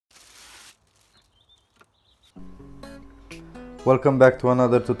Welcome back to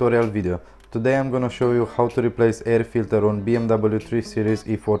another tutorial video. Today I'm gonna show you how to replace air filter on BMW 3 Series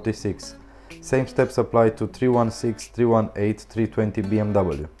E46. Same steps apply to 316, 318, 320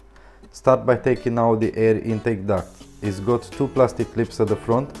 BMW. Start by taking out the air intake duct. It's got two plastic clips at the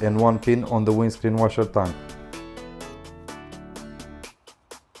front and one pin on the windscreen washer tank.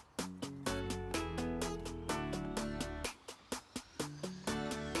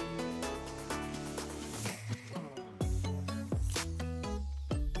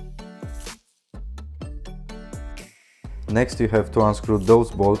 Next you have to unscrew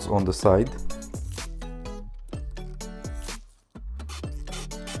those bolts on the side.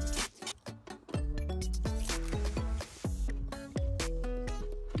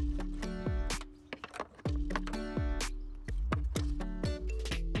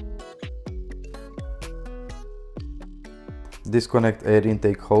 Disconnect air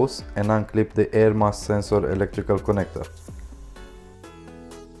intake hose and unclip the air mass sensor electrical connector.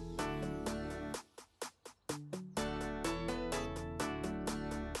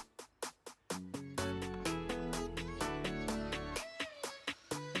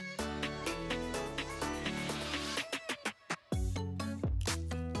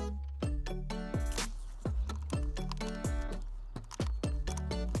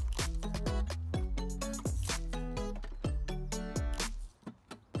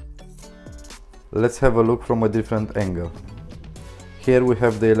 Let's have a look from a different angle. Here we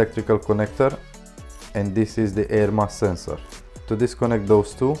have the electrical connector and this is the air mass sensor. To disconnect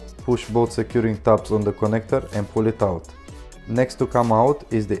those two, push both securing tabs on the connector and pull it out. Next to come out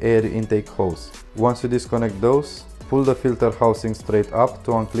is the air intake hose. Once you disconnect those, pull the filter housing straight up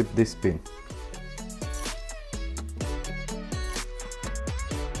to unclip this pin.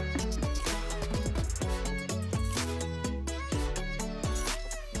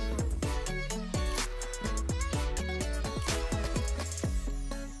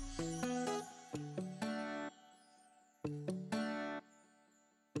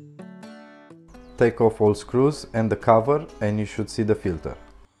 Take off all screws and the cover and you should see the filter.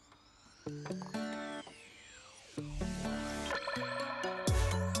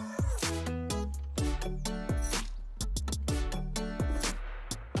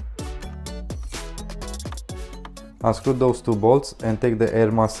 Unscrew those two bolts and take the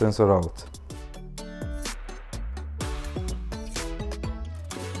air mass sensor out.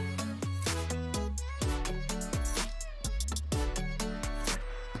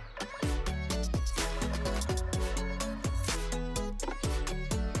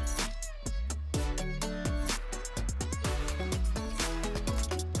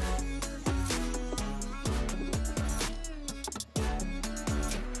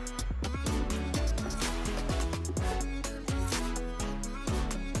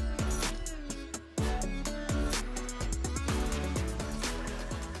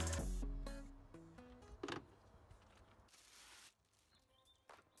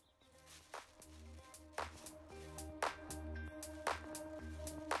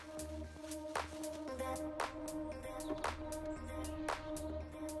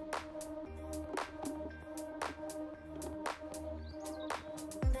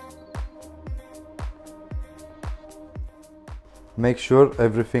 Make sure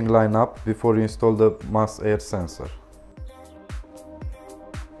everything line up before you install the mass air sensor.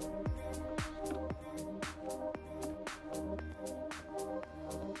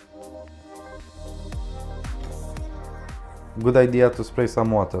 Good idea to spray some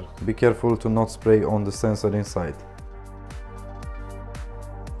water. Be careful to not spray on the sensor inside.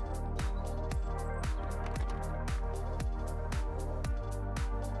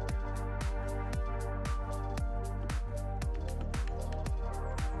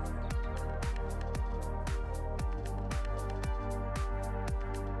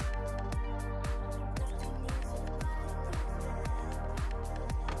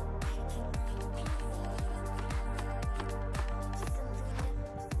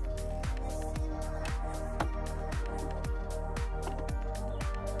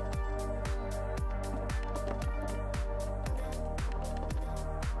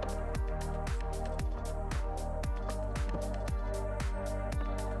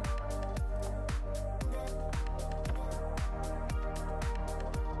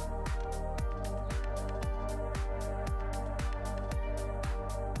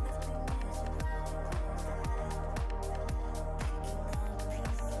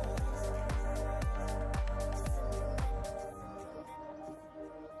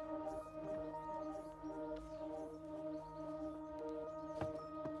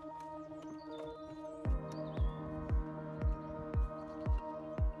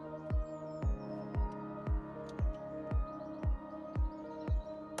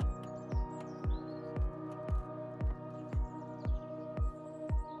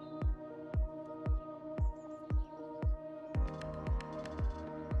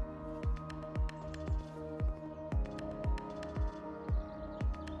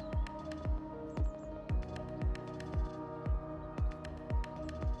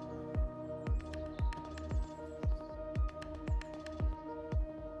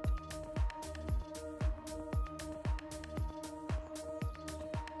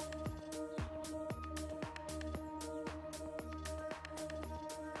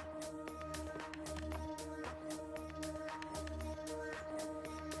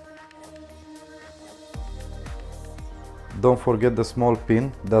 Don't forget the small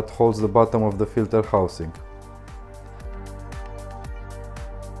pin that holds the bottom of the filter housing.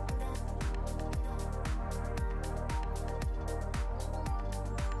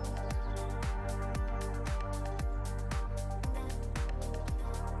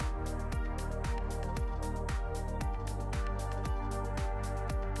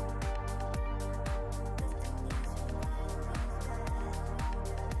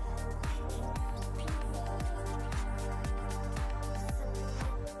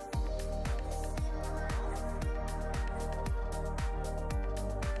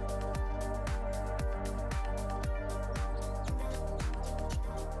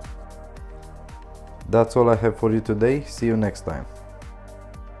 That's all I have for you today. See you next time.